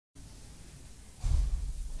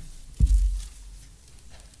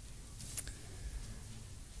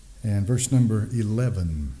and verse number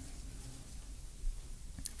 11.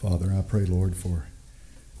 Father, I pray, Lord, for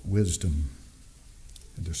wisdom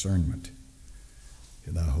and discernment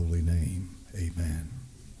in thy holy name. Amen.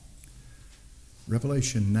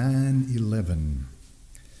 Revelation 9:11.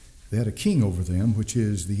 They had a king over them, which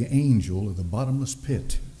is the angel of the bottomless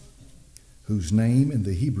pit, whose name in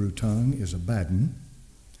the Hebrew tongue is Abaddon,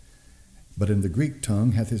 but in the Greek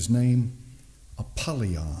tongue hath his name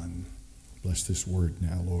Apollyon. Bless this word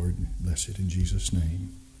now, Lord. Bless it in Jesus'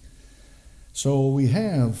 name. So we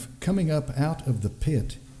have coming up out of the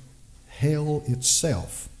pit, hell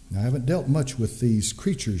itself. Now, I haven't dealt much with these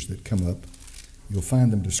creatures that come up. You'll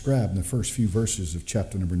find them described in the first few verses of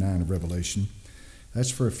chapter number 9 of Revelation. That's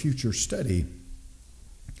for a future study.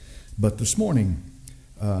 But this morning,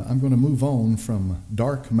 I'm going to move on from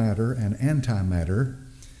dark matter and antimatter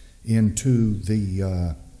into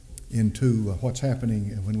what's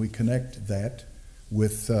happening when we connect that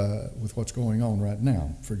with what's going on right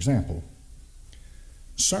now. For example,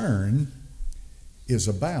 Cern is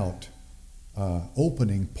about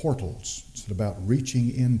opening portals. It's about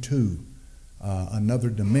reaching into another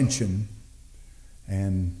dimension,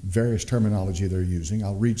 and various terminology they're using.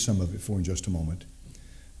 I'll read some of it for you in just a moment.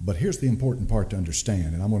 But here's the important part to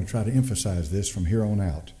understand, and I'm going to try to emphasize this from here on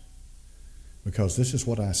out, because this is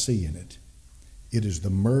what I see in it. It is the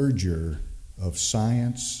merger of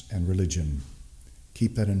science and religion.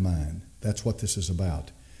 Keep that in mind. That's what this is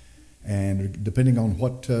about. And depending on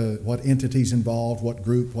what entities involved, what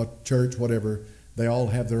group, what church, whatever, they all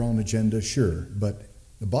have their own agenda, sure. But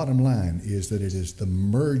the bottom line is that it is the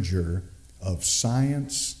merger of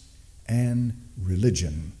science and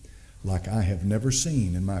religion, like I have never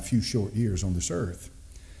seen in my few short years on this earth.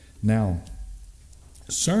 Now,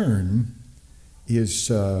 Cern is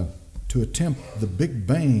to attempt the Big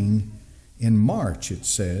Bang in March, it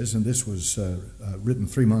says, and this was written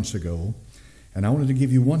 3 months ago. And I wanted to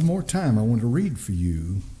give you one more time, I want to read for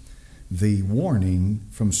you the warning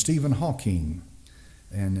from Stephen Hawking.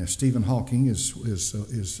 And Stephen Hawking is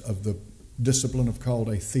of the discipline of called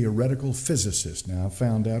a theoretical physicist. Now, I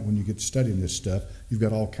found out when you get studying this stuff, you've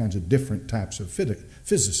got all kinds of different types of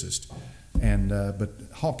physicists. But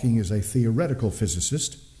Hawking is a theoretical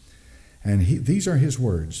physicist. And these are his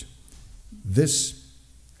words. This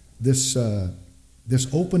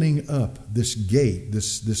opening up, this gate,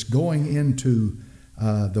 this going into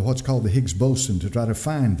what's called the Higgs boson to try to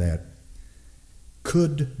find that,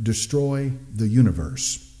 could destroy the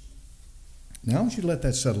universe. Now, I want you to let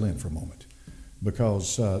that settle in for a moment,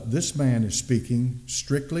 because this man is speaking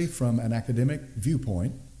strictly from an academic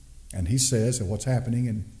viewpoint, and he says that what's happening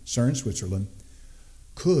in Cern, Switzerland,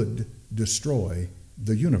 could destroy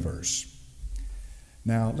the universe.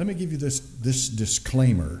 Now, let me give you this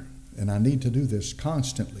disclaimer, and I need to do this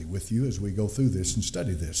constantly with you as we go through this and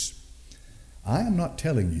study this. I am not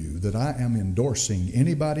telling you that I am endorsing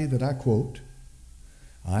anybody that I quote.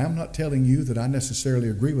 I am not telling you that I necessarily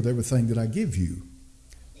agree with everything that I give you.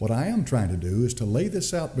 What I am trying to do is to lay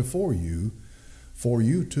this out before you for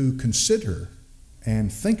you to consider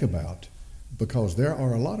and think about, because there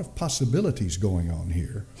are a lot of possibilities going on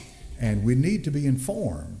here, and we need to be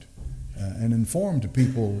informed. And informed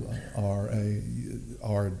people are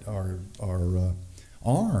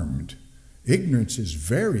armed. Ignorance is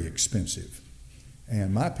very expensive,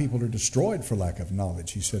 and my people are destroyed for lack of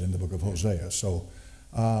knowledge, he said in the book of Hosea. So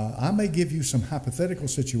I may give you some hypothetical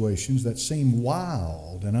situations that seem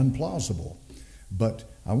wild and unplausible, but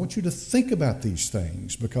I want you to think about these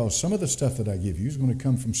things, because some of the stuff that I give you is going to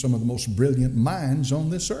come from some of the most brilliant minds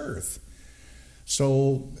on this earth.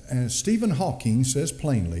 So Stephen Hawking says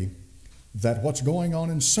plainly that what's going on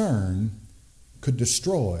in Cern could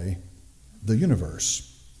destroy the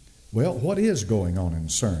universe. Well, what is going on in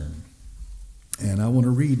Cern? And I want to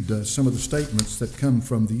read some of the statements that come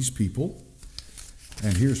from these people.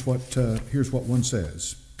 And here's what one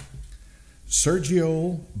says.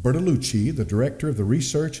 Sergio Bertolucci, the director of the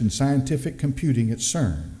research and scientific computing at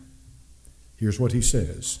Cern. Here's what he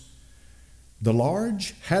says. The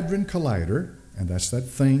Large Hadron Collider, and that's that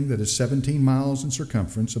thing that is 17 miles in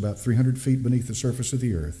circumference, about 300 feet beneath the surface of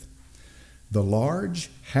the earth. The Large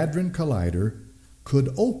Hadron Collider could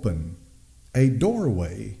open a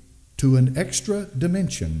doorway to an extra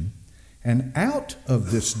dimension, and out of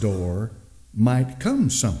this door might come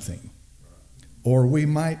something, or we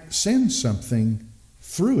might send something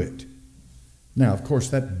through it. Now, of course,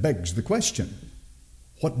 that begs the question,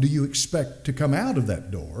 what do you expect to come out of that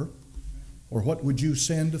door, or what would you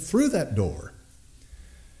send through that door?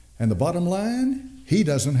 And the bottom line, he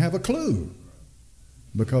doesn't have a clue,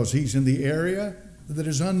 because he's in the area that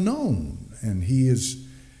is unknown, and he's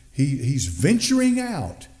venturing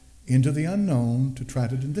out into the unknown to try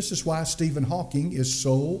to do. This is why Stephen Hawking is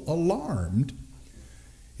so alarmed.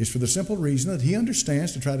 It's for the simple reason that he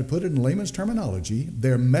understands, to try to put it in layman's terminology,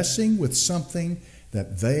 they're messing with something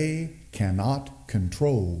that they cannot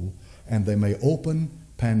control, and they may open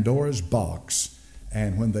Pandora's box,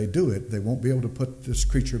 and when they do it, they won't be able to put this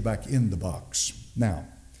creature back in the box. Now,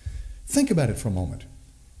 think about it for a moment.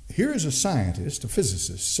 Here is a scientist, a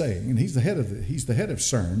physicist, saying, and he's the head of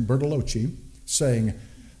CERN, Bertolucci, saying,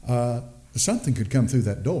 something could come through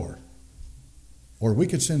that door, or we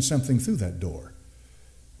could send something through that door.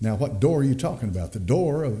 Now, what door are you talking about? The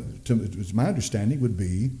door, to my understanding, would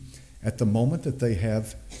be at the moment that they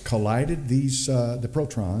have collided these the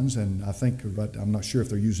protons, and I think, I'm not sure if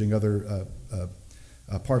they're using other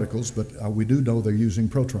particles, but we do know they're using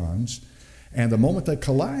protons. And the moment they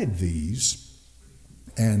collide these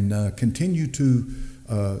and continue to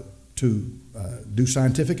do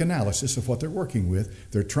scientific analysis of what they're working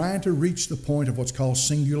with, they're trying to reach the point of what's called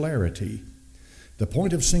singularity. The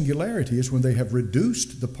point of singularity is when they have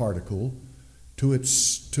reduced the particle to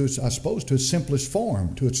its I suppose, to its simplest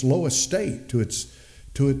form, to its lowest state, to its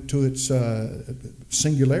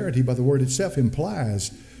singularity by the word itself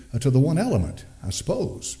implies to the one element, I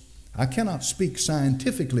suppose. I cannot speak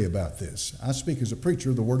scientifically about this. I speak as a preacher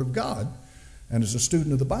of the Word of God and as a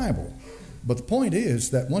student of the Bible. But the point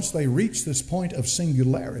is that once they reach this point of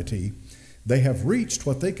singularity, they have reached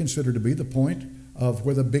what they consider to be the point of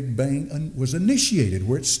where the Big Bang was initiated,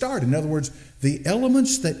 where it started. In other words, the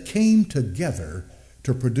elements that came together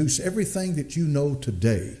to produce everything that you know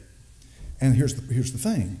today. And here's the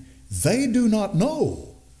thing. They do not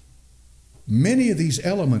know many of these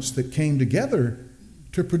elements that came together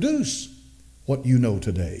to produce what you know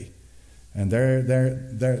today. And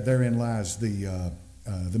therein lies the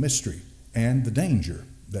mystery and the danger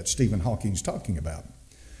that Stephen Hawking's talking about.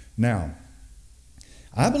 Now,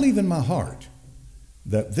 I believe in my heart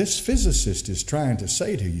that this physicist is trying to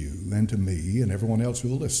say to you and to me and everyone else who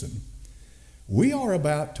will listen, we are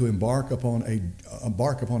about to embark upon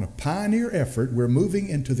a pioneer effort. We're moving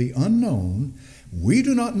into the unknown. We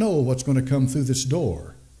do not know what's going to come through this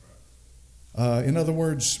door. In other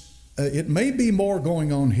words, it may be more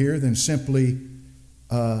going on here than simply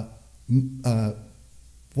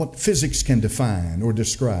what physics can define or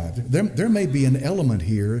describe. There may be an element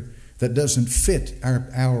here that doesn't fit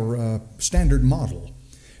our standard model.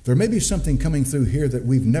 There may be something coming through here that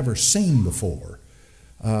we've never seen before.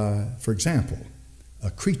 For example, a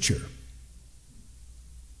creature,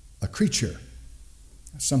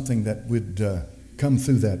 something that would come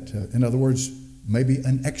through that. In other words, maybe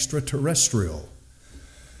an extraterrestrial,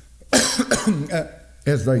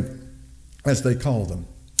 as they call them.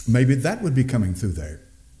 Maybe that would be coming through there.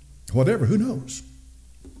 Whatever, who knows?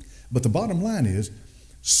 But the bottom line is,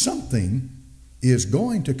 something is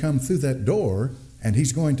going to come through that door, and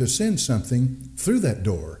he's going to send something through that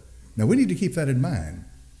door. Now, we need to keep that in mind,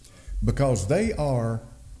 because they are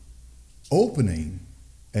opening,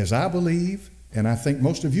 as I believe, and I think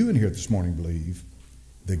most of you in here this morning believe,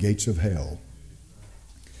 the gates of hell.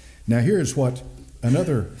 Now, here's what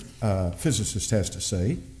another physicist has to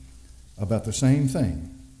say about the same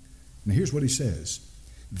thing. Now, here's what he says.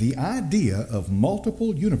 The idea of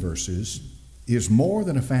multiple universes is more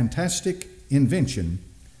than a fantastic invention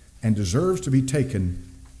and deserves to be taken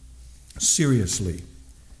seriously.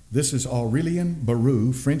 This is Aurélien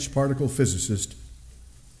Barrou, French particle physicist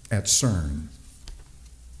at Cern.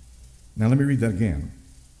 Now let me read that again.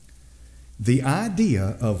 The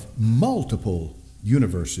idea of multiple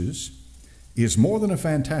universes is more than a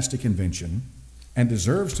fantastic invention and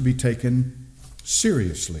deserves to be taken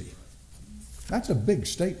seriously. That's a big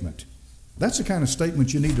statement. That's the kind of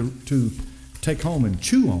statement you need to take home and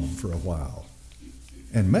chew on for a while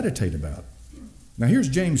and meditate about. Now here's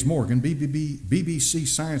James Morgan, BBC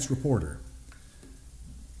science reporter.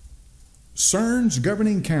 CERN's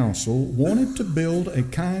governing council wanted to build a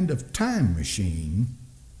kind of time machine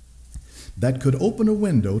that could open a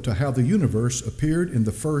window to how the universe appeared in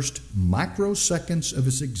the first microseconds of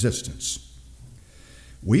its existence.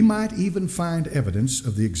 We might even find evidence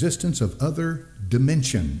of the existence of other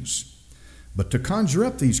dimensions. But to conjure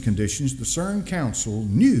up these conditions, the CERN Council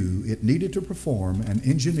knew it needed to perform an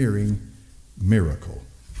engineering miracle.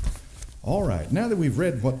 All right, now that we've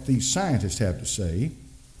read what these scientists have to say,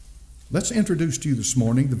 let's introduce to you this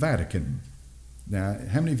morning the Vatican. Now,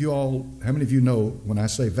 how many of you know when I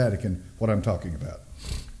say Vatican what I'm talking about?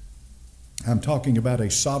 I'm talking about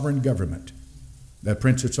a sovereign government that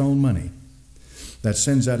prints its own money, that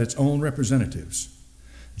sends out its own representatives,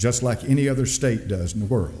 just like any other state does in the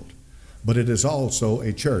world. But it is also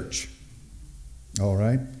a church. All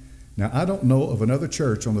right? Now, I don't know of another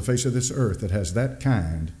church on the face of this earth that has that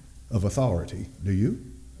kind of authority. Do you?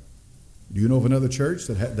 Do you know of another church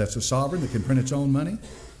that's a sovereign that can print its own money?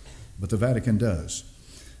 But the Vatican does.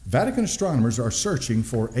 Vatican astronomers are searching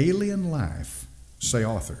for alien life, say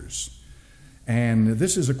authors. And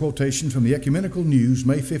this is a quotation from the Ecumenical News,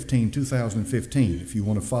 May 15, 2015, if you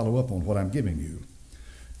want to follow up on what I'm giving you.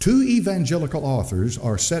 2 evangelical authors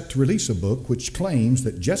are set to release a book which claims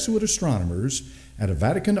that Jesuit astronomers at a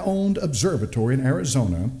Vatican-owned observatory in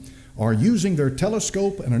Arizona are using their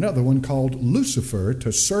telescope and another one called Lucifer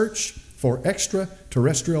to search for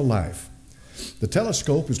extraterrestrial life. The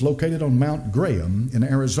telescope is located on Mount Graham in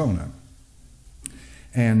Arizona.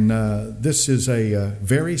 And this is a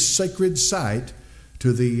very sacred site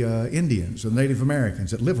to the Indians and Native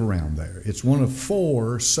Americans that live around there. It's one of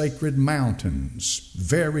 4 sacred mountains,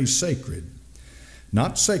 very sacred.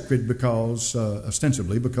 Not sacred because,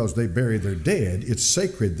 ostensibly, because they bury their dead. It's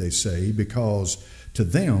sacred, they say, because to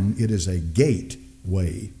them it is a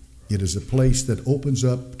gateway. It is a place that opens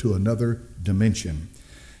up to another dimension.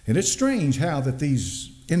 And it's strange how that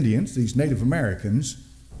these Indians, these Native Americans,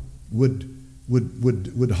 would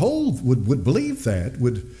believe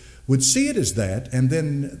that, would see it as that, and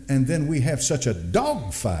then we have such a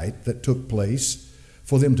dogfight that took place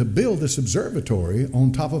for them to build this observatory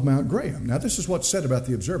on top of Mount Graham. Now, this is what's said about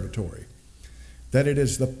the observatory, that it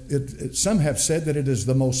is some have said that it is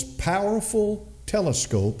the most powerful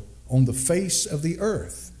telescope on the face of the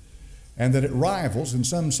earth, and that it rivals, and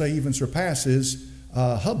some say even surpasses,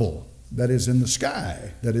 Hubble, that is in the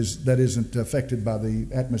sky, that isn't affected by the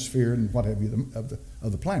atmosphere and what have you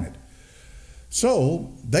of the planet.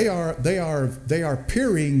 So they are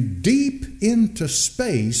peering deep into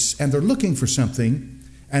space, and they're looking for something,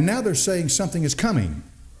 and now they're saying something is coming,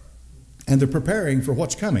 and they're preparing for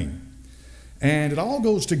what's coming. And it all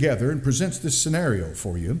goes together and presents this scenario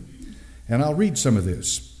for you, and I'll read some of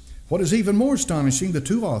this. What is even more astonishing, the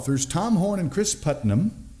 2 authors, Tom Horn and Chris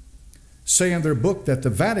Putnam, say in their book that the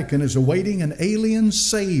Vatican is awaiting an alien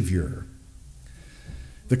Savior.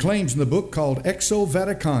 The claims in the book, called Exo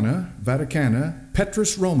Vaticana,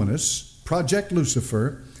 Petrus Romanus, Project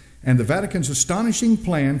Lucifer, and the Vatican's astonishing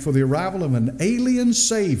plan for the arrival of an alien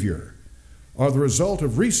Savior, are the result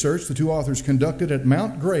of research the 2 authors conducted at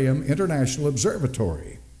Mount Graham International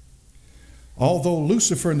Observatory. Although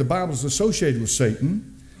Lucifer in the Bible is associated with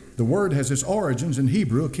Satan, the word has its origins in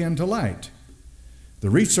Hebrew akin to light.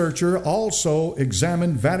 The researcher also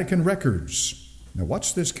examined Vatican records. Now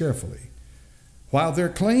watch this carefully. While their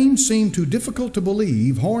claims seem too difficult to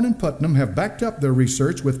believe, Horn and Putnam have backed up their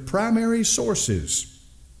research with primary sources.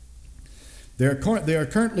 They are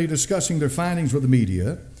currently discussing their findings with the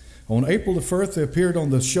media. On April the 1st, they appeared on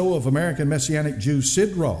the show of American Messianic Jew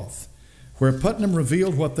Sid Roth, where Putnam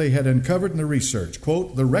revealed what they had uncovered in the research.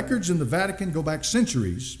 Quote, "The records in the Vatican go back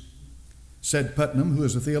centuries," said Putnam, who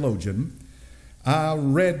is a theologian. "I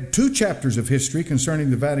read 2 chapters of history concerning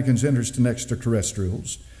the Vatican's interest in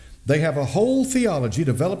extraterrestrials. They have a whole theology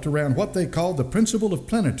developed around what they call the principle of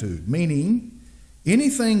plenitude, meaning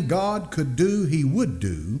anything God could do, He would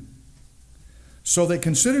do. So they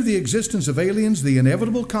consider the existence of aliens the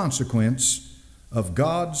inevitable consequence of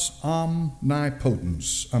God's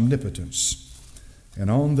omnipotence, omnipotence."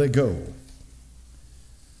 And on they go.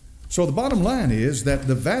 So the bottom line is that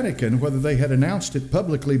the Vatican, whether they had announced it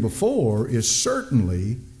publicly before, is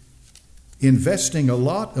certainly investing a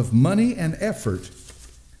lot of money and effort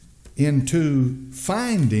into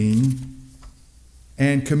finding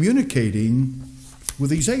and communicating with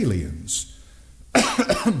these aliens.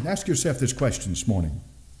 Ask yourself this question this morning.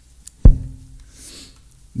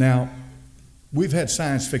 Now, we've had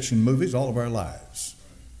science fiction movies all of our lives.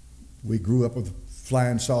 We grew up with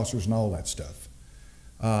flying saucers and all that stuff.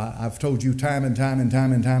 I've told you time and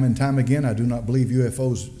time again, I do not believe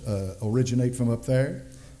UFOs originate from up there.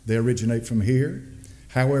 They originate from here.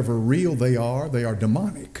 However real they are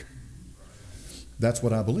demonic. That's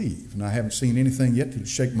what I believe. And I haven't seen anything yet to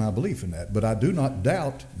shake my belief in that. But I do not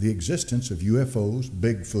doubt the existence of UFOs,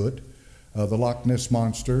 Bigfoot, the Loch Ness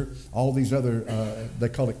Monster, all these other, they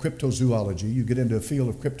call it cryptozoology. You get into a field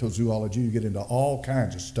of cryptozoology, you get into all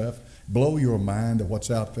kinds of stuff. Blow your mind of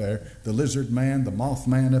what's out there. The lizard man, the moth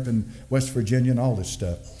man up in West Virginia, and all this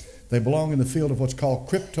stuff. They belong in the field of what's called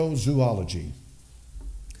cryptozoology.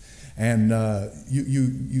 And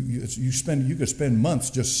you could spend months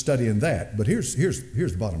just studying that. But here's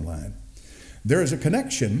the bottom line. There is a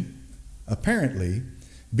connection, apparently,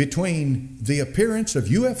 between the appearance of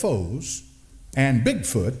UFOs and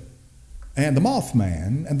Bigfoot and the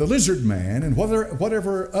Mothman and the Lizard Man and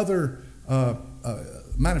whatever other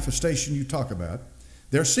manifestation you talk about.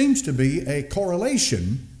 There seems to be a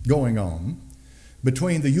correlation going on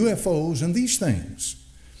between the UFOs and these things.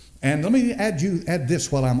 And let me add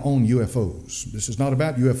this while I'm on UFOs. This is not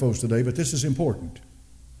about UFOs today, but this is important.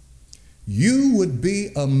 You would be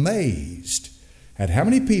amazed at how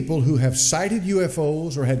many people who have sighted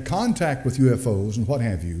UFOs or had contact with UFOs and what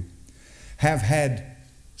have you have had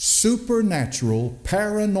supernatural,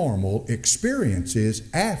 paranormal experiences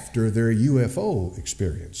after their UFO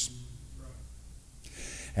experience.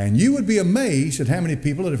 And you would be amazed at how many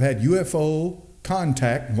people that have had UFO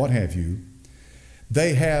contact and what have you,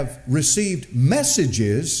 they have received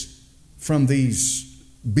messages from these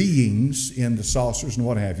beings in the saucers and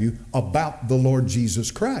what have you about the Lord Jesus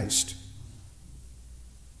Christ.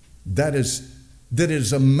 That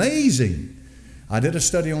is amazing. I did a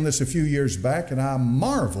study on this a few years back, and I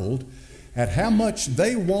marveled at how much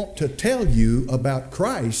they want to tell you about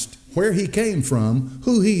Christ, where He came from,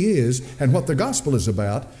 who He is, and what the gospel is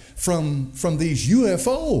about from these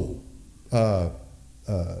UFO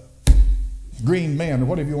green men, or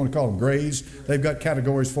whatever you want to call them, grays. They've got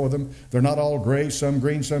categories for them. They're not all gray, some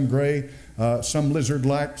green, some gray, some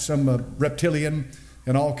lizard-like, some reptilian,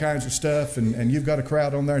 and all kinds of stuff. And you've got a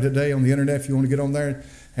crowd on there today on the internet. If you want to get on there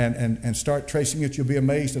and start tracing it, you'll be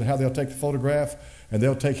amazed at how they'll take the photograph, and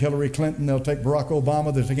they'll take Hillary Clinton, they'll take Barack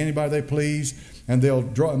Obama, they'll take anybody they please, and they'll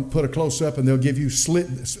draw and put a close-up, and they'll give you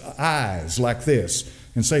slit eyes like this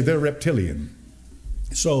and say they're reptilian.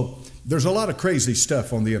 So there's a lot of crazy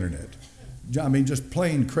stuff on the internet. I mean, just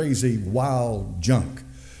plain crazy, wild junk.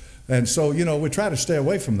 And so, you know, we try to stay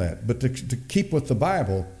away from that, but to keep with the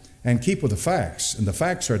Bible and keep with the facts. And the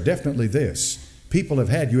facts are definitely this. People have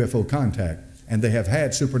had UFO contact, and they have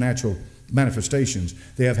had supernatural manifestations.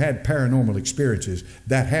 They have had paranormal experiences.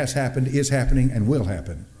 That has happened, is happening, and will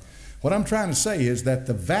happen. What I'm trying to say is that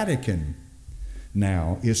the Vatican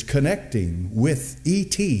now is connecting with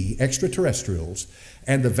ET, extraterrestrials,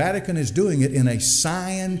 and the Vatican is doing it in a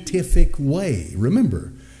scientific way.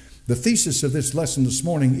 Remember, the thesis of this lesson this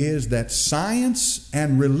morning is that science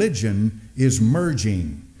and religion is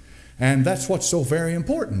merging. And that's what's so very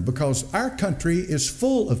important, because our country is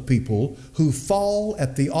full of people who fall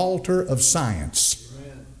at the altar of science.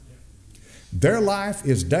 Their life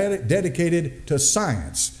is dedicated to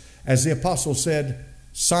science. As the apostle said,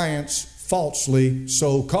 science falsely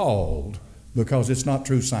so called, because it's not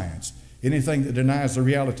true science. Anything that denies the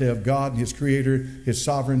reality of God and His Creator, His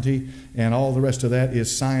sovereignty, and all the rest of that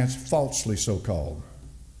is science falsely so called.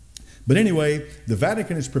 But anyway, the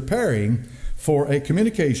Vatican is preparing for a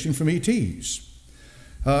communication from ETs.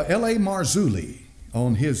 L.A. Marzulli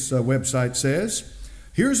on his website says,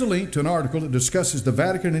 here's a link to an article that discusses the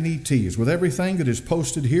Vatican and ETs. With everything that is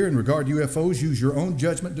posted here in regard to UFOs, use your own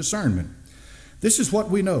judgment discernment. This is what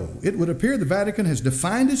we know. It would appear the Vatican has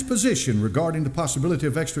defined its position regarding the possibility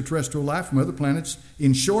of extraterrestrial life from other planets.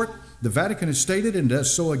 In short, the Vatican has stated, and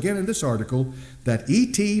does so again in this article, that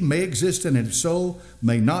ET may exist, and if so,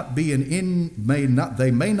 they may not be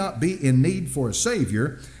in need for a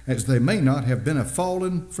Savior, as they may not have been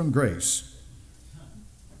fallen from grace,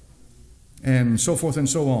 and so forth and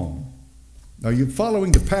so on. Are you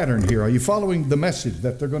following the pattern here? Are you following the message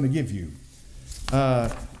that they're going to give you?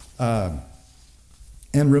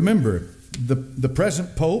 And remember, the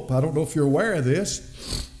present Pope, I don't know if you're aware of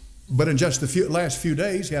this, but in just the last few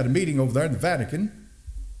days, he had a meeting over there in the Vatican.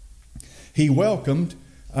 He welcomed,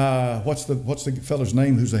 what's the fellow's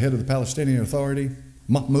name who's the head of the Palestinian Authority?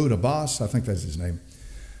 Mahmoud Abbas, I think that's his name.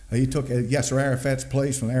 He took Yasser Arafat's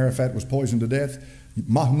place when Arafat was poisoned to death.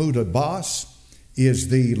 Mahmoud Abbas is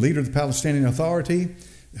the leader of the Palestinian Authority,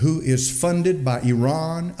 who is funded by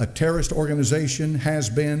Iran, a terrorist organization, has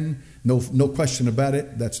been. No question about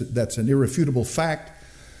it. That's an irrefutable fact.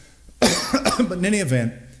 But in any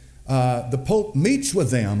event, the Pope meets with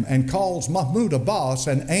them and calls Mahmoud Abbas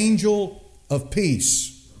an angel of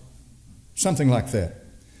peace, something like that,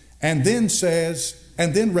 and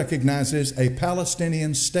then recognizes a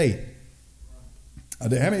Palestinian state. How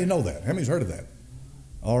many know that? How many's heard of that?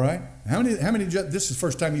 All right. How many? This is the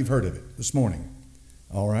first time you've heard of it this morning.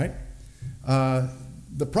 All right.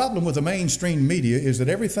 The problem with the mainstream media is that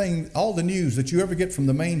everything, all the news that you ever get from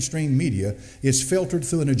the mainstream media is filtered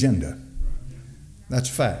through an agenda. That's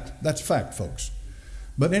fact. That's fact, folks.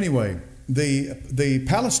 But anyway, the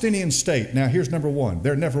Palestinian state, now here's number one.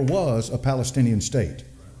 There never was a Palestinian state.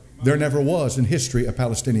 There never was in history a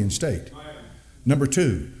Palestinian state. Number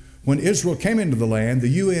two, when Israel came into the land, the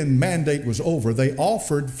UN mandate was over. They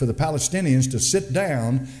offered for the Palestinians to sit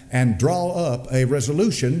down and draw up a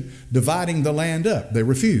resolution dividing the land up. They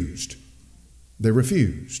refused. They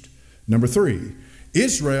refused. Number three,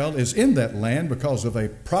 Israel is in that land because of a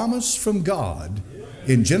promise from God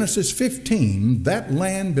In Genesis 15, that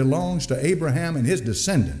land belongs to Abraham and his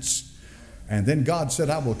descendants. And then God said,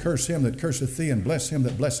 I will curse him that curseth thee and bless him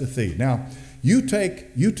that blesseth thee. Now, you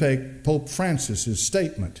take Pope Francis's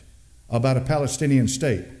statement about a Palestinian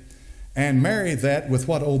state and marry that with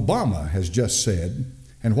what Obama has just said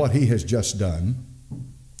and what he has just done,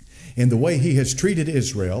 in the way he has treated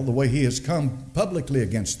Israel, the way he has come publicly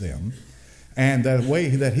against them, and the way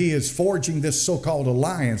that he is forging this so-called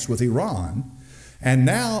alliance with Iran. And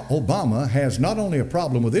now Obama has not only a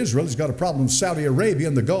problem with Israel, he's got a problem with Saudi Arabia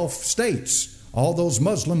and the Gulf states, all those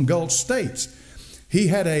Muslim Gulf states. He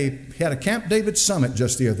had a Camp David summit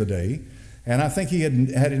just the other day, and I think he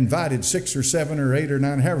had invited 6 or 7 or 8 or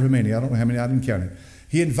 9, however many, I don't know how many, I didn't count it.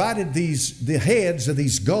 He invited the heads of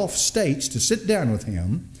these Gulf states to sit down with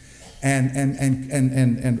him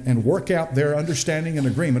and work out their understanding and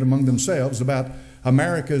agreement among themselves about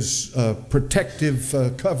America's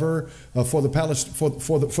protective cover for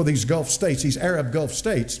these Gulf states, these Arab Gulf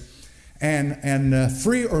states. And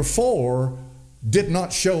 3 or 4 did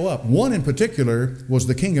not show up. One in particular was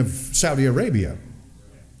the king of Saudi Arabia.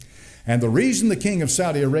 And the reason the king of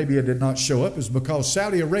Saudi Arabia did not show up is because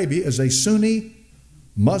Saudi Arabia is a Sunni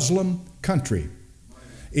Muslim country.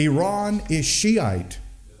 Iran is Shiite.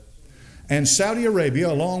 And Saudi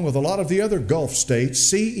Arabia, along with a lot of the other Gulf states,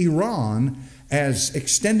 see Iran as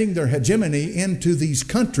extending their hegemony into these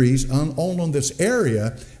countries on this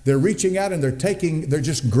area. They're reaching out and they're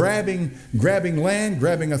just grabbing land,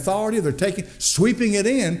 grabbing authority. They're sweeping it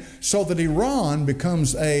in so that Iran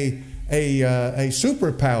becomes a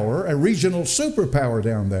superpower, a regional superpower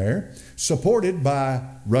down there, supported by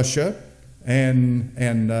Russia and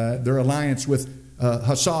their alliance with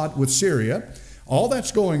Assad, with Syria. All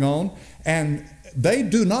that's going on, and they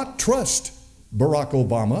do not trust Barack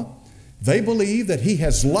Obama. They believe that he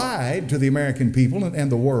has lied to the American people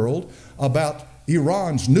and the world about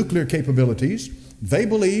Iran's nuclear capabilities. They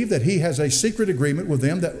believe that he has a secret agreement with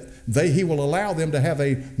them that he will allow them to have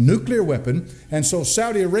a nuclear weapon. And so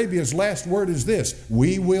Saudi Arabia's last word is this: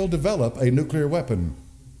 we will develop a nuclear weapon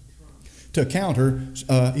to counter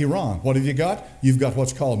Iran. What have you got? You've got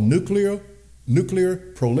what's called nuclear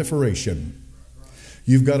proliferation.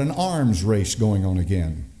 You've got an arms race going on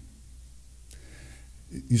again.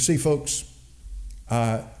 You see, folks,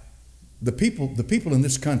 the people in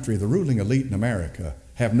this country, the ruling elite in America,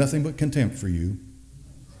 have nothing but contempt for you.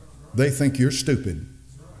 They think you're stupid.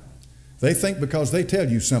 They think because they tell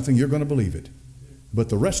you something, you're going to believe it. But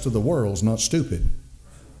the rest of the world's not stupid.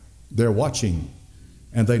 They're watching,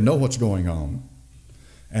 and they know what's going on.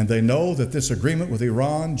 And they know that this agreement with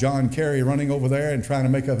Iran, John Kerry running over there and trying to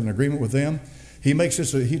make up an agreement with them, he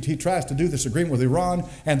tries to do this agreement with Iran,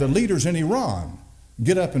 and the leaders in Iran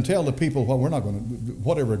get up and tell the people, well, we're not going to,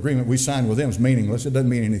 whatever agreement we sign with them is meaningless. It doesn't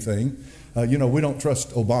mean anything. We don't trust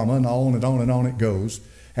Obama, and on and on and on it goes.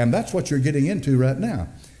 And that's what you're getting into right now.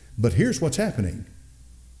 But here's what's happening.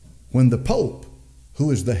 When the Pope, who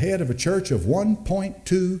is the head of a church of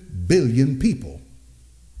 1.2 billion people,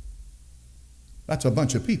 that's a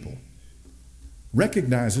bunch of people,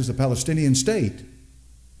 recognizes the Palestinian state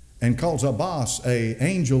and calls Abbas an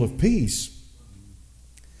angel of peace,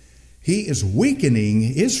 he is weakening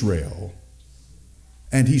Israel,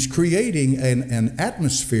 and he's creating an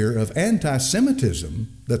atmosphere of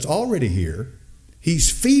anti-Semitism that's already here.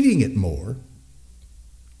 He's feeding it more.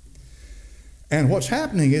 And what's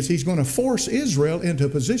happening is he's going to force Israel into a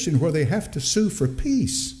position where they have to sue for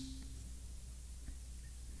peace.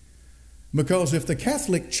 Because if the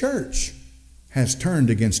Catholic Church has turned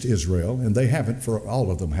against Israel, and they haven't, for all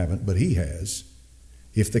of them haven't, but he has,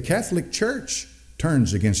 if the Catholic Church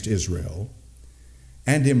turns against Israel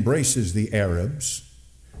and embraces the Arabs,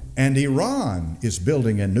 and Iran is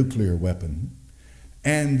building a nuclear weapon,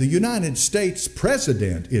 and the United States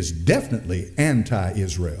president is definitely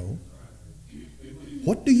anti-Israel,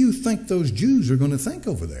 what do you think those Jews are going to think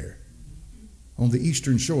over there on the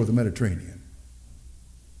eastern shore of the Mediterranean?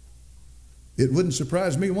 It wouldn't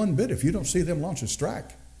surprise me one bit if you don't see them launch a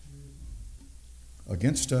strike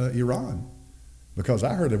against Iran. Because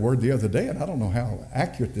I heard a word the other day, and I don't know how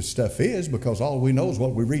accurate this stuff is, because all we know is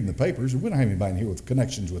what we read in the papers. We don't have anybody here with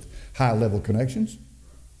connections, with high-level connections.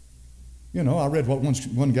 I read what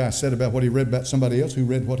one guy said about what he read about somebody else who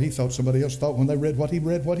read what he thought somebody else thought when they read what he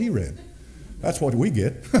read. That's what we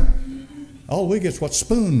get. All we get is what's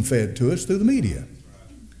spoon-fed to us through the media.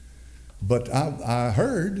 But I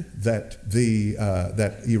heard that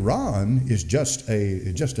that Iran is just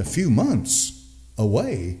a few months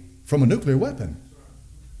away from a nuclear weapon.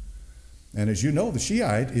 And as you know, the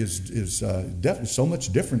Shiite is definitely so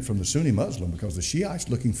much different from the Sunni Muslim, because the Shiites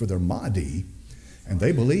looking for their Mahdi, and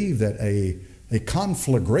they believe that a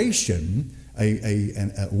conflagration,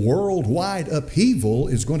 a worldwide upheaval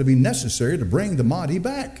is going to be necessary to bring the Mahdi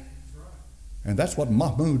back. And that's what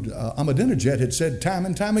Mahmoud Ahmadinejad had said time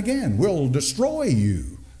and time again. We'll destroy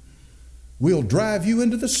you. We'll drive you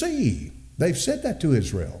into the sea. They've said that to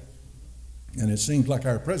Israel. And it seems like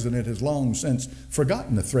our president has long since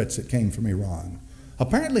forgotten the threats that came from Iran.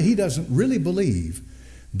 Apparently he doesn't really believe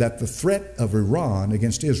that the threat of Iran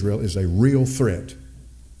against Israel is a real threat.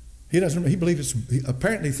 He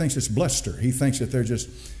apparently thinks it's bluster. He thinks that they're just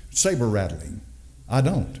saber rattling. I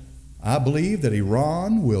don't. I believe that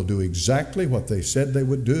Iran will do exactly what they said they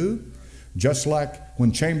would do. Just like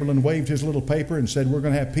when Chamberlain waved his little paper and said, we're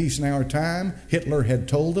going to have peace in our time, Hitler had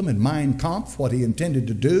told them in Mein Kampf what he intended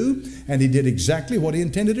to do, and he did exactly what he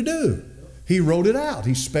intended to do. He wrote it out,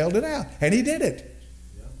 he spelled it out, and he did it.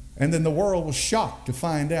 And then the world was shocked to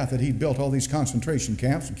find out that he built all these concentration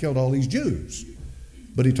camps and killed all these Jews.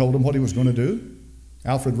 But he told them what he was going to do.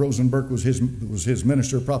 Alfred Rosenberg was his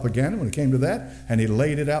minister of propaganda when it came to that, and he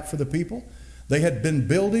laid it out for the people. They had been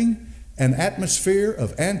building an atmosphere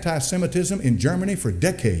of anti-Semitism in Germany for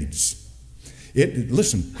decades.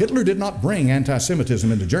 Listen, Hitler did not bring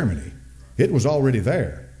anti-Semitism into Germany. It was already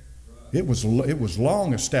there. It was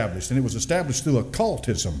long established, and it was established through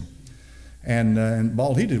occultism. And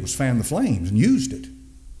all he did was fan the flames and used it.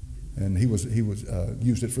 And he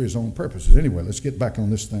used it for his own purposes. Anyway, let's get back on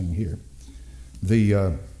this thing here.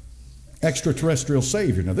 The extraterrestrial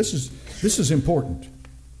Savior. Now this is important.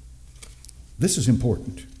 This is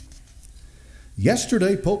important.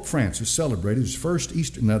 Yesterday, Pope Francis celebrated his first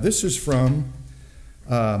Easter. Now this is from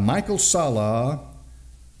Michael Sala,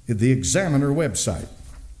 the Examiner website.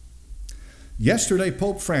 Yesterday,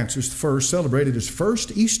 Pope Francis I celebrated his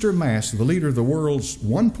first Easter Mass, the leader of the world's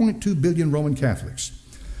 1.2 billion Roman Catholics.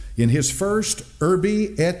 In his first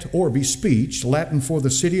Urbi et Orbi speech, Latin for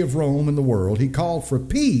the city of Rome and the world, he called for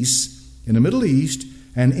peace in the Middle East,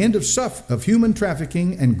 an end of human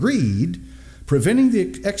trafficking and greed, preventing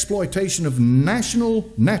the exploitation of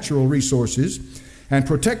natural resources, and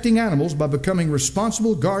protecting animals by becoming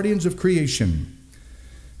responsible guardians of creation.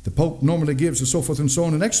 The Pope normally gives and so forth and so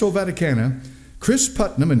on. In Exo Vaticana, Chris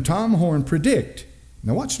Putnam and Tom Horn predict,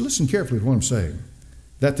 now listen carefully to what I'm saying,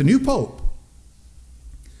 that the new Pope,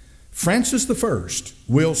 Francis I,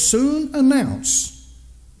 will soon announce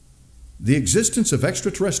the existence of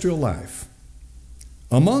extraterrestrial life,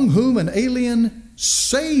 among whom an alien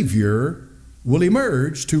Savior will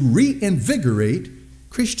emerge to reinvigorate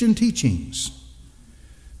Christian teachings.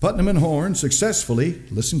 Putnam and Horn successfully,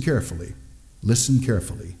 listen carefully,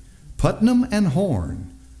 Putnam and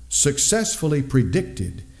Horn successfully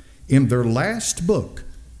predicted in their last book,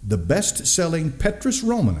 the best-selling Petrus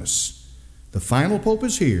Romanus, the final Pope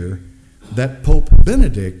is here, that Pope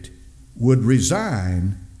Benedict would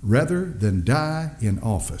resign rather than die in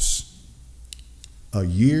office. A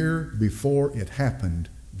year before it happened,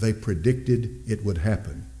 they predicted it would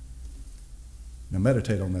happen. Now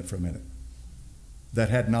meditate on that for a minute. That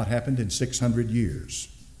had not happened in 600 years.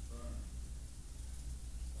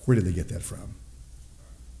 Where did they get that from?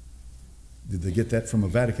 Did they get that from a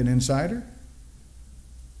Vatican insider?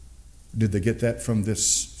 Did they get that from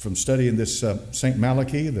studying this St.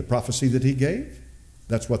 Malachi, the prophecy that he gave?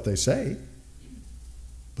 That's what they say.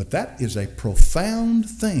 But that is a profound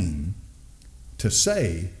thing to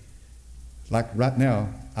say. Like right now,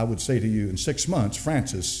 I would say to you, in 6 months,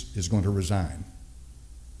 Francis is going to resign.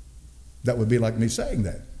 That would be like me saying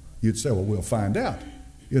that. You'd say, well, we'll find out.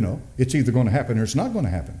 It's either going to happen or it's not going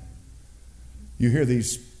to happen. You hear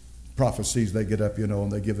these prophecies, they get up,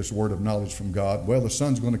 and they give this word of knowledge from God. Well, the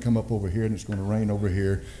sun's going to come up over here and it's going to rain over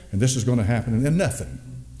here and this is going to happen, and then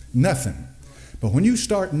nothing. But when you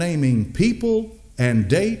start naming people and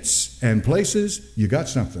dates and places, you got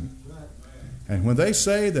something. And when they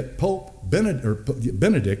say that Pope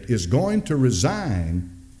Benedict is going to resign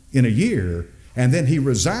in a year, and then he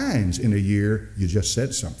resigns in a year, you just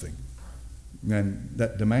said something. And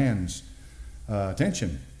that demands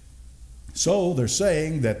attention. So they're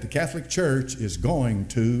saying that the Catholic Church is going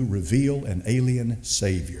to reveal an alien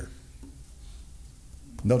Savior.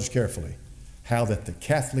 Notice carefully how that the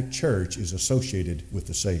Catholic Church is associated with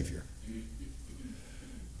the Savior.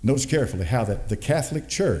 Notice carefully how that the Catholic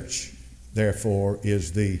Church, therefore,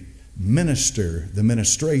 is the minister, the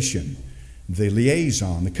ministration, the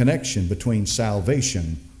liaison, the connection between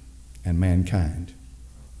salvation and mankind.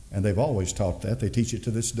 And they've always taught that. They teach it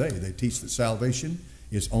to this day. They teach that salvation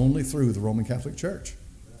is only through the Roman Catholic Church.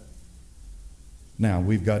 Now,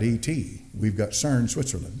 we've got E.T., we've got Cern,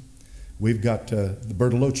 Switzerland. We've got the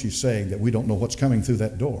Bertolucci saying that we don't know what's coming through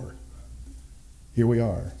that door. Here we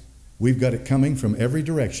are. We've got it coming from every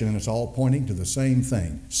direction, and it's all pointing to the same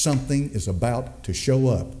thing. Something is about to show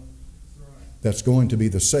up that's going to be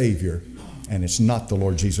the Savior, and it's not the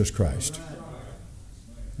Lord Jesus Christ.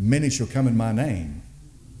 Many shall come in my name.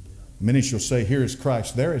 Many shall say, here is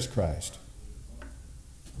Christ, there is Christ.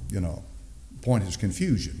 You know, the point is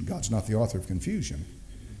confusion. God's not the author of confusion.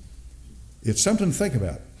 It's something to think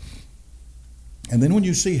about. And then when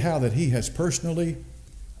you see how that he has personally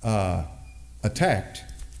attacked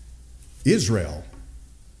Israel,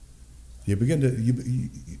 you begin to,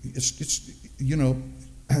 you know,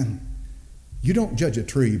 you don't judge a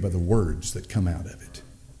tree by the words that come out of it.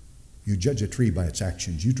 You judge a tree by its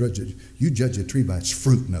actions. You judge a tree by its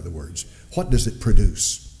fruit, in other words. What does it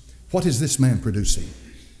produce? What is this man producing?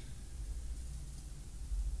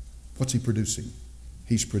 What's he producing?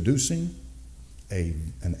 He's producing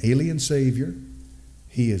an alien Savior.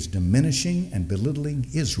 He is diminishing and belittling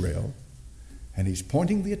Israel. And he's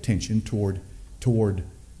pointing the attention toward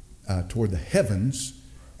the heavens.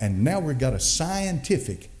 And now we've got a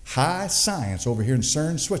scientific, high science over here in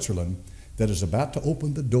Cern, Switzerland, that is about to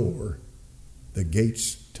open the door, the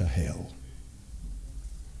gates to hell.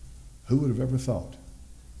 Who would have ever thought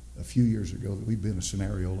a few years ago that we'd be in a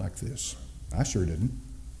scenario like this? I sure didn't.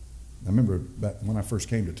 I remember back when I first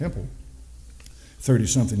came to Temple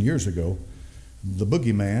 30-something years ago, the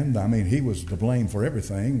boogeyman, I mean, he was to blame for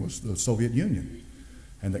everything, was the Soviet Union.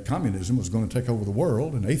 And that communism was going to take over the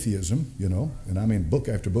world, and atheism, you know, and I mean book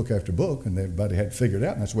after book after book, and everybody had figured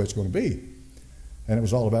out, and that's the way it's going to be. And it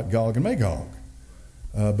was all about Gog and Magog.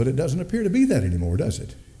 But it doesn't appear to be that anymore, does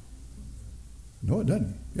it? No, it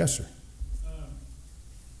doesn't. Yes, sir.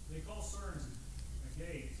 They call Cern a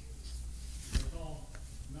gate. They call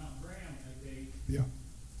Mount Graham a gate. Yeah.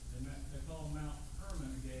 They call Mount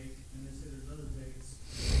Hermon a gate, and they say there's other gates.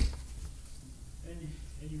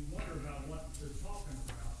 And you wonder about what they're talking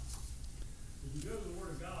about. If you go to the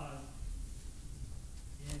Word of God,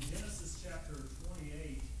 in Genesis chapter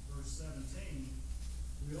 28, verse 17,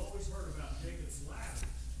 we always heard about Jacob's ladder.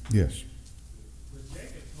 Yes. But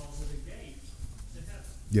Jacob calls it a gate to heaven.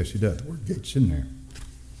 Yes, he does. The word gate's in there.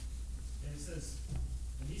 And it says,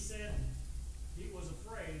 and he said, he was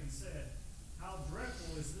afraid and said, how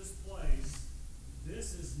dreadful is this place?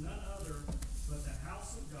 This is none other but the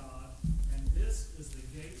house of God, and this is the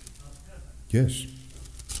gate of heaven. Yes.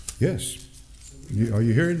 Yes. Are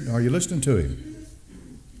you hearing? Are you listening to him?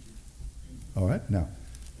 All right. Now,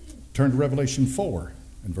 turn to Revelation 4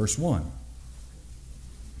 and verse 1.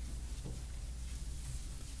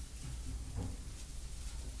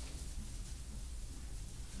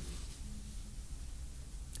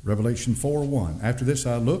 Revelation 4:1. After this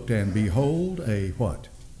I looked, and behold, a what?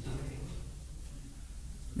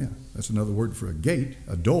 Yeah, that's another word for a gate.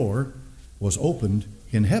 A door was opened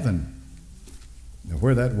in heaven. Now,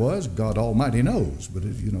 where that was, God Almighty knows, but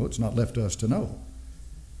it's not left to us to know.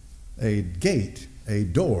 A gate, a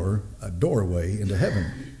door, a doorway into heaven.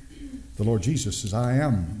 The Lord Jesus says, I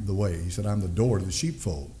am the way. He said, I'm the door to the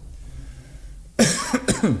sheepfold.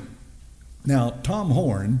 Now, Tom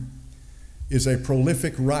Horn is a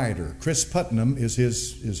prolific writer. Chris Putnam is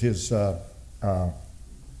his I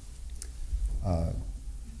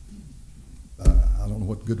don't know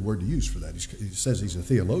what good word to use for that. He says he's a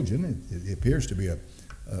theologian. It appears to be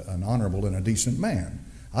an honorable and a decent man.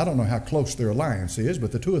 I don't know how close their alliance is,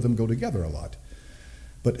 but the two of them go together a lot.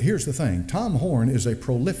 But here's the thing. Tom Horn is a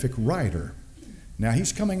prolific writer. Now,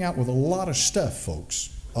 he's coming out with a lot of stuff,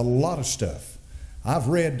 folks. A lot of stuff. I've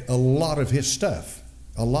read a lot of his stuff.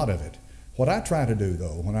 A lot of it. What I try to do,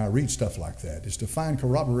 though, when I read stuff like that, is to find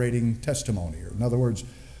corroborating testimony, or in other words,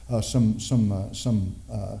 some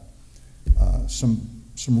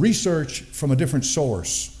research from a different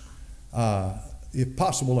source, if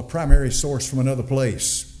possible, a primary source from another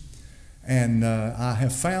place. And I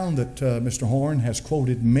have found that Mr. Horn has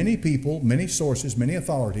quoted many people, many sources, many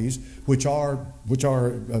authorities, which are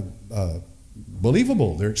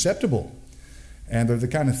believable, they're acceptable, and they're the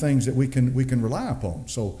kind of things that we can rely upon.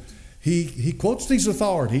 So he quotes these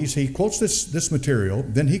authorities, he quotes this material,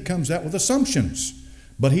 then he comes out with assumptions.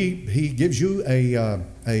 But he gives you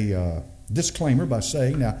a disclaimer by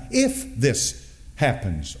saying, now, if this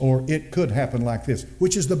happens, or it could happen like this,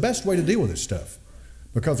 which is the best way to deal with this stuff,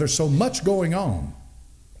 because there's so much going on,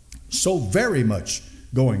 so very much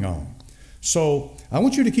going on. So I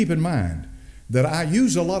want you to keep in mind that I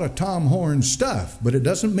use a lot of Tom Horn stuff, but it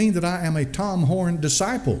doesn't mean that I am a Tom Horn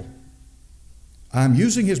disciple. I'm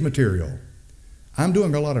using his material. I'm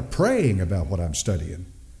doing a lot of praying about what I'm studying,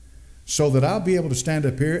 so that I'll be able to stand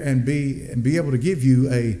up here and be able to give you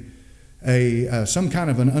some kind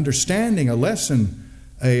of an understanding, a lesson,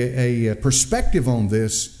 a perspective on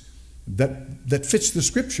this that fits the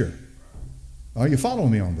Scripture. Are you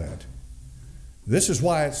following me on that? This is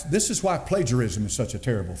why plagiarism is such a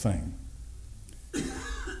terrible thing.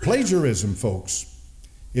 Plagiarism, folks,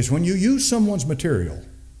 is when you use someone's material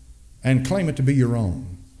and claim it to be your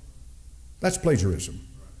own. That's plagiarism.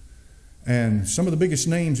 And some of the biggest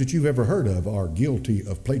names that you've ever heard of are guilty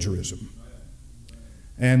of plagiarism.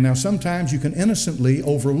 And now sometimes you can innocently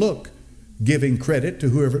overlook giving credit to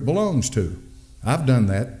whoever it belongs to. I've done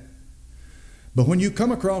that. But when you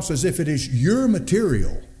come across as if it is your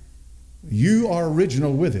material, you are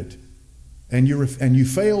original with it, and you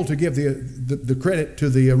fail to give the credit to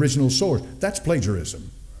the original source, that's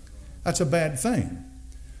plagiarism. That's a bad thing.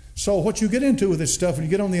 So what you get into with this stuff, when you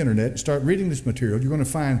get on the internet and start reading this material, you're going to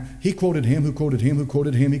find he quoted him, who quoted him, who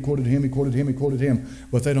quoted him, he quoted him, he quoted him, he quoted him,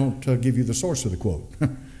 but they don't give you the source of the quote.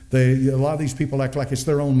 A lot of these people act like it's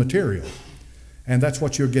their own material, and that's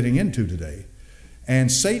what you're getting into today.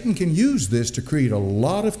 And Satan can use this to create a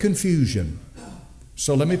lot of confusion.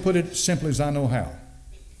 So let me put it simply as I know how.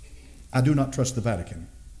 I do not trust the Vatican.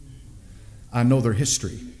 I know their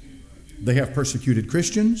history. They have persecuted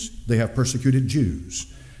Christians. They have persecuted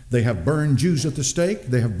Jews. They have burned Jews at the stake.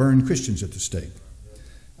 They have burned Christians at the stake.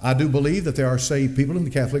 I do believe that there are saved people in the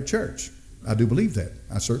Catholic Church. I do believe that.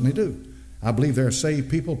 I certainly do. I believe there are saved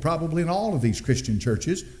people probably in all of these Christian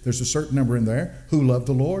churches. There's a certain number in there who love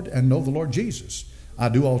the Lord and know the Lord Jesus. I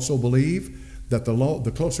do also believe that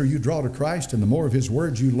the closer you draw to Christ and the more of His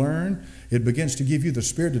words you learn, it begins to give you the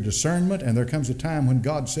spirit of discernment, and there comes a time when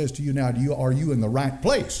God says to you, now, are you in the right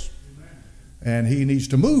place? Amen. And He needs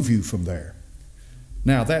to move you from there.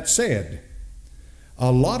 Now, that said,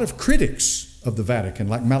 a lot of critics of the Vatican,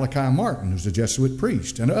 like Malachi Martin, who's a Jesuit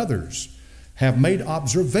priest, and others, have made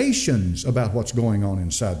observations about what's going on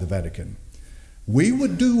inside the Vatican. We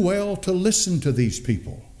would do well to listen to these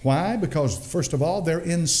people. Why? Because, first of all, they're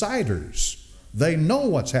insiders. They know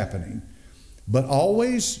what's happening. But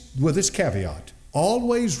always, with this caveat,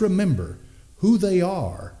 always remember who they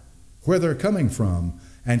are, where they're coming from,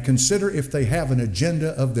 and consider if they have an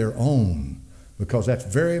agenda of their own, because that's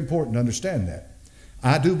very important to understand that.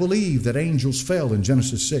 I do believe that angels fell in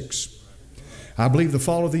Genesis 6. I believe the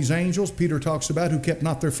fall of these angels, Peter talks about, who kept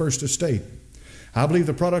not their first estate. I believe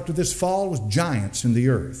the product of this fall was giants in the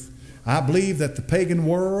earth. I believe that the pagan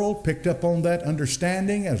world picked up on that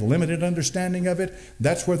understanding, as limited understanding of it.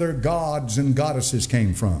 That's where their gods and goddesses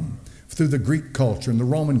came from, through the Greek culture and the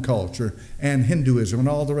Roman culture and Hinduism and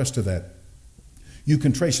all the rest of that. You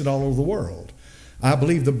can trace it all over the world. I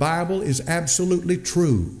believe the Bible is absolutely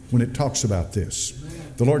true when it talks about this.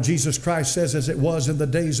 The Lord Jesus Christ says, as it was in the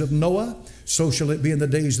days of Noah, so shall it be in the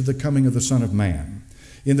days of the coming of the Son of Man.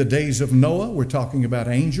 In the days of Noah, we're talking about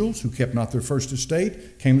angels who kept not their first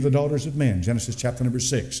estate, came to the daughters of men, Genesis chapter number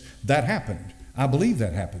 6. That happened. I believe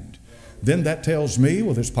that happened. Then that tells me,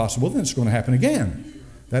 well, it's possible then it's going to happen again.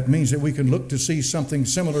 That means that we can look to see something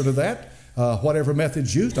similar to that. Whatever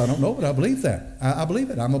method's used, I don't know, but I believe that. I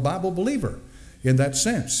believe it. I'm a Bible believer in that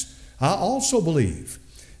sense. I also believe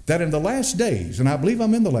that in the last days, and I believe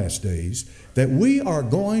I'm in the last days, that we are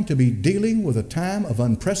going to be dealing with a time of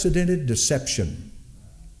unprecedented deception.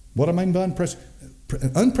 What do I mean by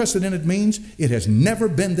unprecedented? Unprecedented means it has never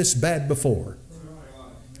been this bad before.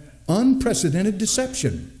 Unprecedented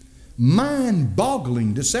deception.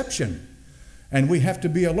 Mind-boggling deception. And we have to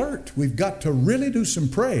be alert. We've got to really do some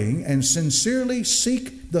praying and sincerely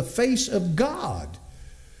seek the face of God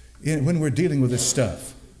when we're dealing with this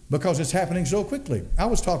stuff, because it's happening so quickly. I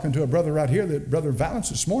was talking to a brother right here, Brother Valance,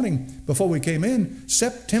 this morning before we came in,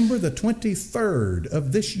 September the 23rd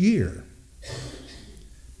of this year.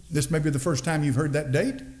 This may be the first time you've heard that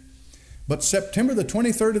date, but September the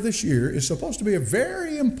 23rd of this year is supposed to be a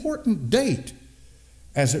very important date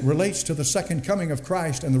as it relates to the second coming of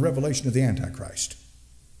Christ and the revelation of the Antichrist.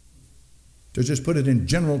 To just put it in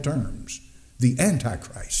general terms, the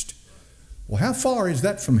Antichrist. Well, how far is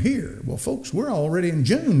that from here? Well, folks, we're already in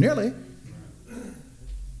June, nearly.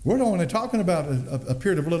 We're only talking about a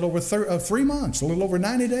period of a little over 3 months, a little over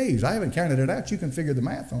 90 days. I haven't counted it out. You can figure the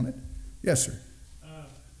math on it. Yes, sir.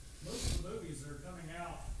 Most of the movies that are coming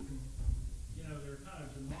out, you know, they're kind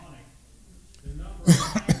of demonic. The number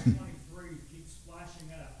 923 keeps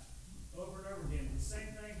flashing up over and over again. The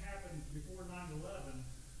same thing happened before 9/11.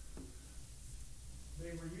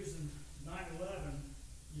 They were using 9/11.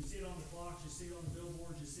 You see it on the clocks, you see it on the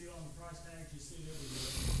billboards, you see it on the price tags, you see it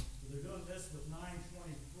everywhere. But they're doing this with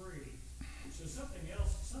 923. So something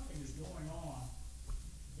is going on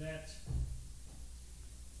that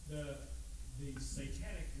the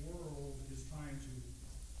satanic world is trying to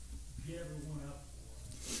get everyone up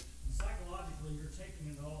for. And psychologically, you're taking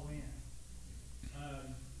it all in.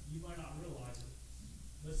 You might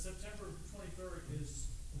September 23rd is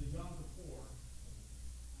the Yom Kippur.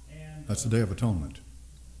 And That's the Day of Atonement.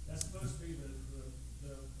 that's supposed to be the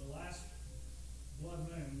last blood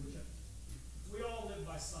moon, which we all live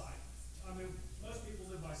by sight. I mean, most people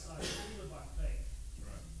live by sight, but we live by faith.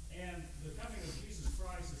 Right. And the coming of Jesus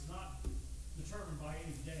Christ is not determined by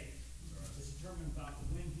any date. It's determined by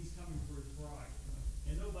when he's coming for his bride.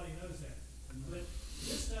 And nobody knows that. But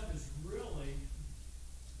this stuff is really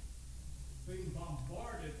being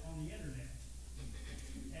bombarded on the internet.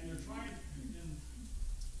 And they're trying, and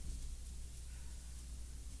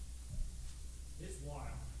it's wild.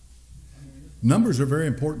 I mean, it's Numbers are very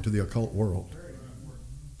important to the occult world. very important.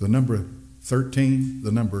 The number 13,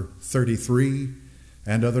 the number 33,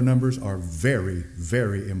 and other numbers are very,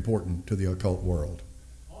 very important to the occult world.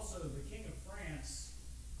 Also, the King of France,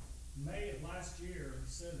 May of last year,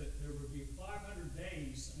 said that there would be 500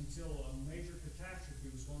 days until a major catastrophe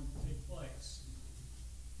was going to take place.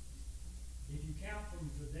 If you count from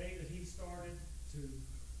the day that he started to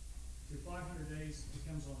 500 days, it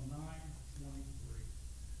comes on 9/23.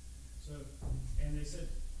 So, and they said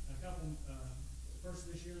a couple, first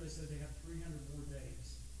of this year, they said they have 300 more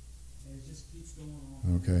days. And it just keeps going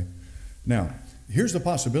on. Okay. Now, here's the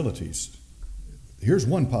possibilities. Here's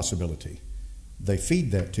one possibility. They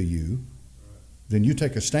feed that to you, then you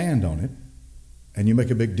take a stand on it, and you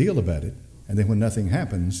make a big deal about it, and then when nothing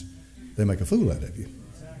happens, they make a fool out of you.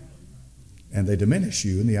 Exactly. And they diminish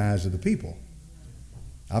you in the eyes of the people.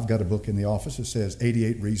 I've got a book in the office that says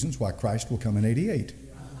 88 Reasons Why Christ Will Come in 88.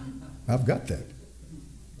 I've got that.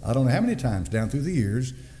 I don't know how many times down through the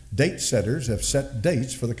years, date setters have set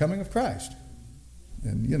dates for the coming of Christ.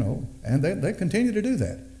 And, you know, and they continue to do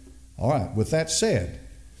that. All right, with that said,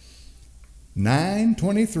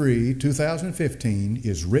 9/23/2015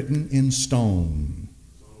 is written in stone.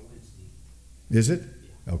 Is it?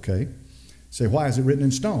 Okay. Say, why is it written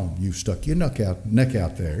in stone? You've stuck your neck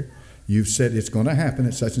out there. You've said it's going to happen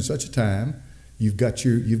at such and such a time. Here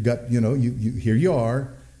you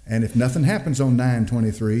are. And if nothing happens on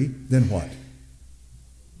 9/23, then what?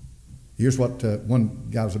 Here's what one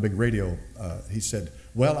guy was a big radio. He said,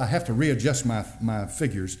 well, I have to readjust my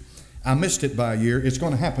figures. I missed it by a year. It's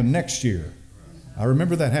going to happen next year. I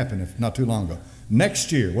remember that happened not too long ago.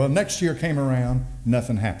 Next year. Well, next year came around,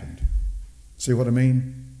 nothing happened. See what I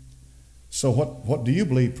mean? So what do you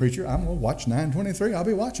believe, preacher? I'm going to watch 9/23. I'll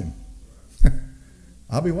be watching.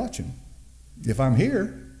 I'll be watching. If I'm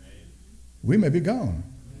here, we may be gone.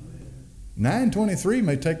 9/23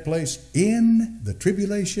 may take place in the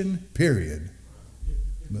tribulation period.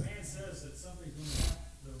 If man says that something's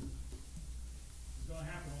going to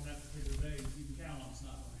happen on that particular day, you can count on it's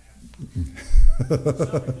not going to happen.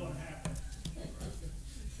 Something's going to happen.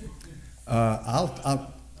 I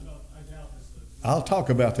doubt this. I'll talk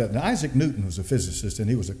about that. Now, Isaac Newton was a physicist, and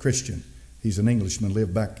he was a Christian. He's an Englishman,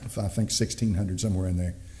 lived back, I think, 1600, somewhere in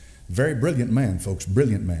there. Very brilliant man, folks,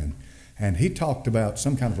 brilliant man. And he talked about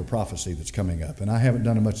some kind of a prophecy that's coming up. And I haven't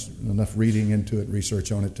done enough reading into it,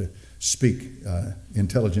 research on it to speak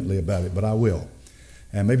intelligently about it, but I will.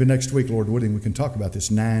 And maybe next week, Lord willing, we can talk about this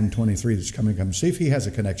 9/23 that's coming up and see if he has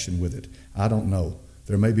a connection with it. I don't know.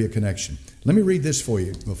 There may be a connection. Let me read this for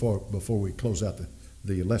you before we close out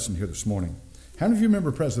the lesson here this morning. How many of you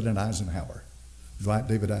remember President Eisenhower, Dwight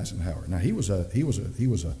David Eisenhower? Now he was a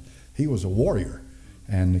warrior,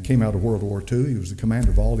 and he came out of World War II. He was the commander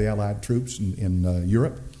of all the Allied troops in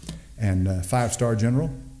Europe, and 5-star general,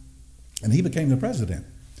 and he became the president.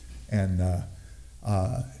 And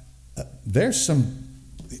there's some.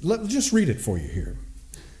 Let's just read it for you here.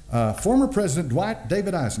 Former President Dwight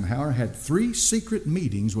David Eisenhower had 3 secret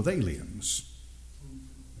meetings with aliens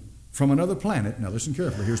from another planet. Now listen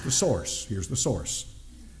carefully. Here's the source. Here's the source.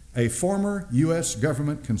 A former U.S.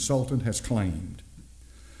 government consultant has claimed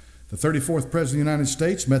the 34th President of the United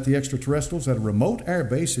States met the extraterrestrials at a remote air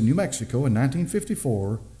base in New Mexico in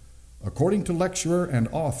 1954, according to lecturer and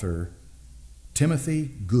author Timothy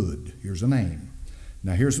Good. Here's a name.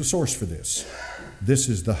 Now here's the source for this. This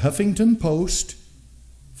is the Huffington Post,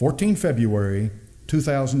 14 February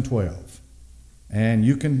 2012. And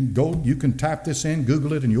you can type this in,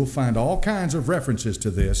 Google it, and you'll find all kinds of references to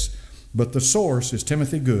this. But the source is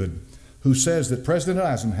Timothy Good, who says that President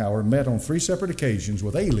Eisenhower met on 3 separate occasions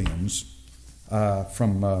with aliens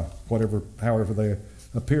from however they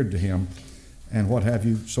appeared to him, and what have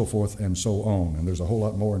you, so forth and so on. And there's a whole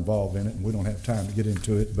lot more involved in it, and we don't have time to get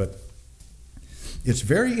into it. But it's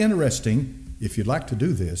very interesting, if you'd like to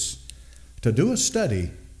do this, to do a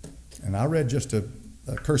study, and I read just a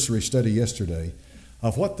cursory study yesterday,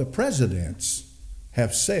 of what the presidents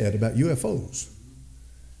have said about UFOs.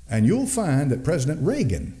 And you'll find that President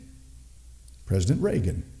Reagan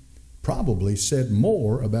probably said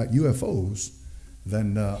more about UFOs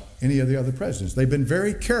than any of the other presidents. They've been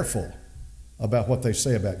very careful about what they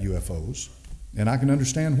say about UFOs, and I can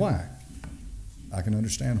understand why. I can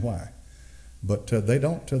understand why. But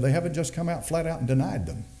they haven't just come out flat out and denied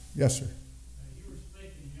them. Yes, sir. You were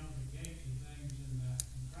speaking of the gates and things, and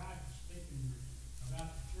Christ was speaking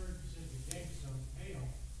about the church. He said the gates of hell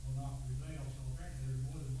will not prevail, so apparently there's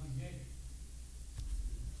more than one gate.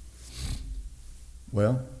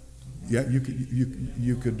 Well, yeah, you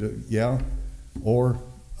could, yeah. Or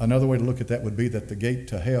another way to look at that would be that the gate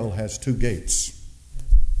to hell has two gates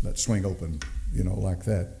that swing open, like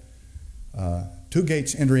that. Two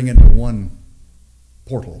gates entering into one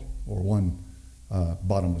portal or one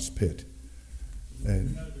bottomless pit.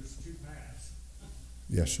 And, there's two paths.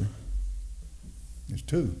 yes, sir. There's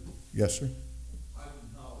two. Yes, sir. I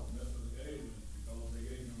didn't know it messed with the aliens because they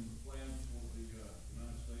gave them the plans for the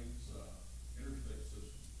United States interstate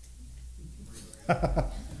system.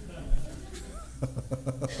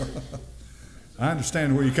 I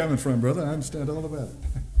understand where you're coming from, brother. I understand all about it.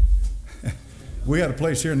 We had a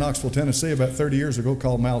place here in Knoxville, Tennessee about 30 years ago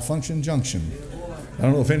called Malfunction Junction. I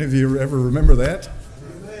don't know if any of you ever remember that.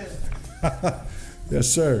 Yes,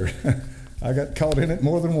 sir. I got caught in it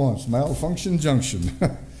more than once. Malfunction Junction.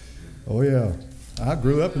 Oh, yeah. I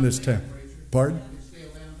grew up in this town. Pardon?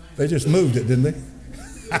 They just moved it, didn't they?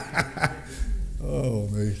 Oh,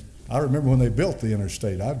 me. I remember when they built the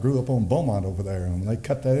interstate. I grew up on Beaumont over there, and when they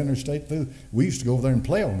cut that interstate through, we used to go over there and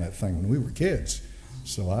play on that thing when we were kids.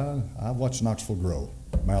 So I watched Knoxville grow.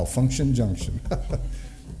 Malfunction Junction.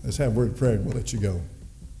 Let's have a word of prayer and we'll let you go.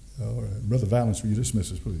 All right. Brother Valance, will you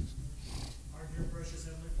dismiss us, please? Our dear precious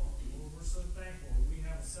Heavenly Father, Lord, we're so thankful that we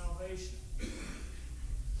have a salvation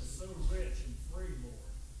that's so rich and free, Lord,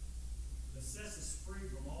 that sets us free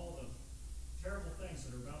from all the terrible things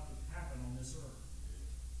that are about to happen on this earth.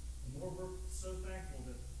 And Lord, we're so thankful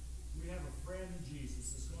that we have a friend in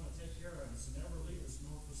Jesus that's going to take care of us and never leave us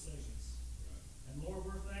nor forsake us. And Lord,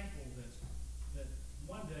 we're thankful that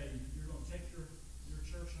one day you're going to take your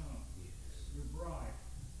church home, your bride.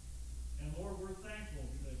 And Lord, we're thankful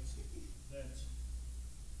that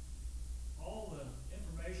all the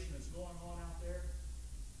information that's going on out there,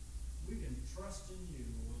 we can trust in you,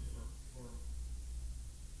 Lord,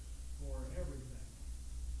 for everything.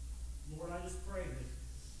 Lord, I just pray that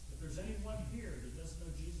if there's anyone here that doesn't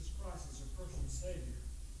know Jesus Christ as their personal Savior,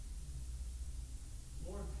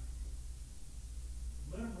 Lord,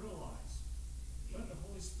 let them realize, let the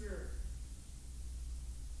Holy Spirit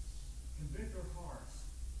convict their hearts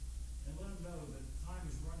and let them know that time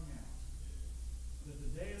is running out, that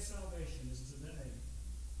the day of salvation is today,